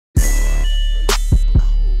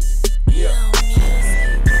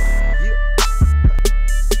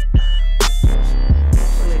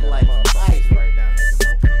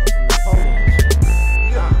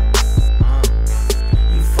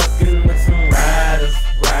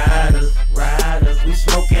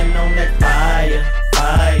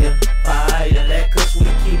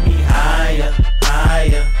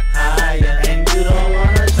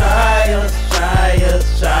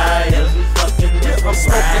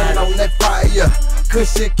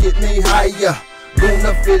cushion get me higher. Goon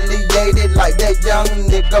affiliated like that young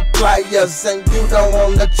nigga pliers, and you don't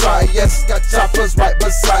wanna try us. Got choppers right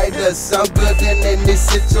beside us. I'm good in any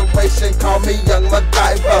situation, call me young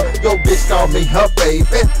MacGyver. Yo bitch call me her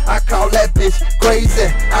baby, I call that bitch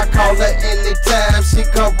crazy. I call her anytime she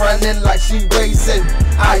come running like she racing.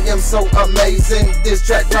 I am so amazing, this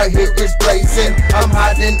track right here is blazing. I'm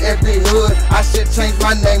hot in every hood, I should change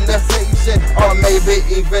my name to Haitian, or maybe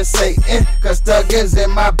even Satan, cause Thuggin's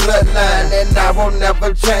in my bloodline, and I will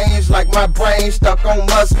never change like my brain stuck on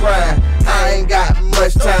must grind. I ain't got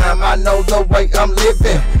much time, I know the way I'm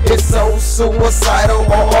living. It's so suicidal,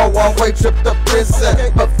 or one-way trip to prison.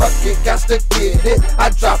 But fuck it, got to get it. I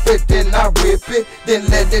drop it, then I rip it, then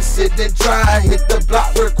let it sit and dry. Hit the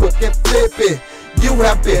block real quick and flip it. You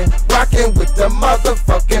have been rocking with the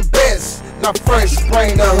motherfucking best. Now fresh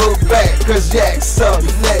bring the hook back, cause Yak's up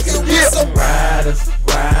next. Yeah. Riders,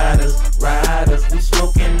 riders, riders, we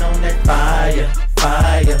smoking on that fire,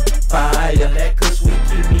 fire, fire. That kush we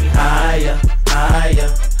keep me higher,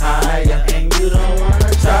 higher, higher. And you don't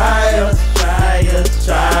wanna try us, try us,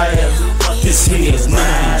 try us. This here's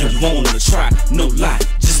mine, you wanna try, no lie,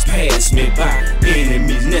 just pass me by.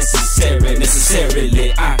 Enemies necessary,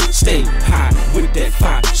 necessarily I stay high with that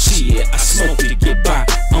fire. Shit, I smoke to get by.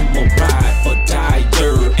 I'm a ride or die,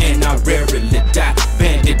 and I rarely die.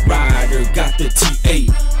 Bandit rider, got the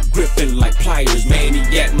TA, gripping like pliers.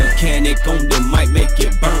 Maniac mechanic on the mic, make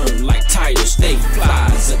it burn like tires. Stay fly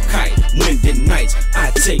as a kite, windy nights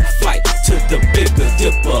I take flight to the bigger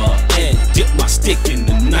dipper and dip my stick in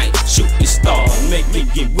the night. Shooting star, make me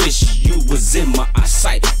wish you was in my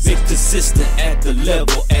eyesight. Big consistent at the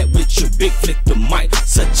level at which you big flick the mic.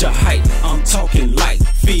 Such a height, I'm talking like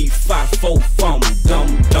fee 5-4 from dumb.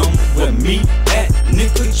 Where me at,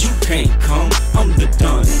 nigga, you can't come. I'm the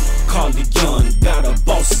done. Carly Young, got a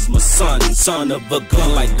boss is my son of a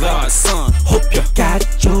gun like God's son. Hope you got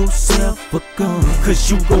yourself a gun, cause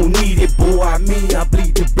you gon' need it, boy. I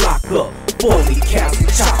bleed the block up. 40 cal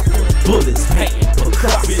chopper, bullets painting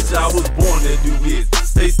percussive. Bitch, I was born to do this.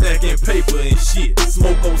 Stay stacking paper and shit.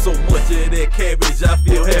 Smoke on so much of that cabbage, I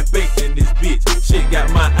feel half baked in this bitch. Shit got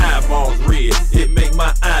my eyeballs red, it make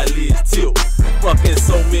my eyelids tilt. Fucking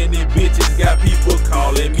so many bitches, got people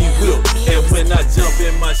calling me Will. And when I jump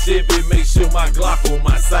in my Chevy, make sure my Glock on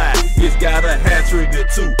my side. It's got a hat trigger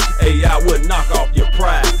too, hey, I would knock off your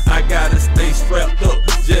pride. I gotta stay strapped up,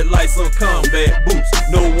 just like some combat boots.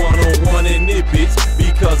 No one-on-one in this bitch,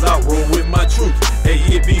 because I roll with my troops. Hey,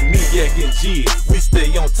 it be me, Yak and Jig, we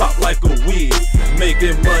stay on top like a wig.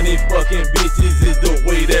 Making money, fucking bitches is the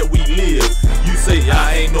way that we live. You say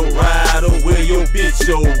I ain't no rider, well your bitch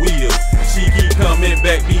your wheel. She keep coming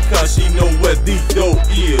back because she know what the dope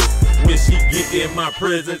is. When she get in my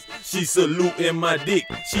presence, she saluting my dick.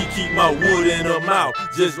 She keep my wood in her mouth,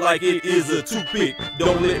 just like it is a toothpick.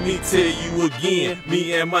 Don't let me tell you again,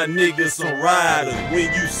 me and my niggas some riders.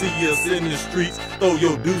 When you see us in the streets, throw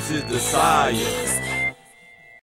your deuces to sire.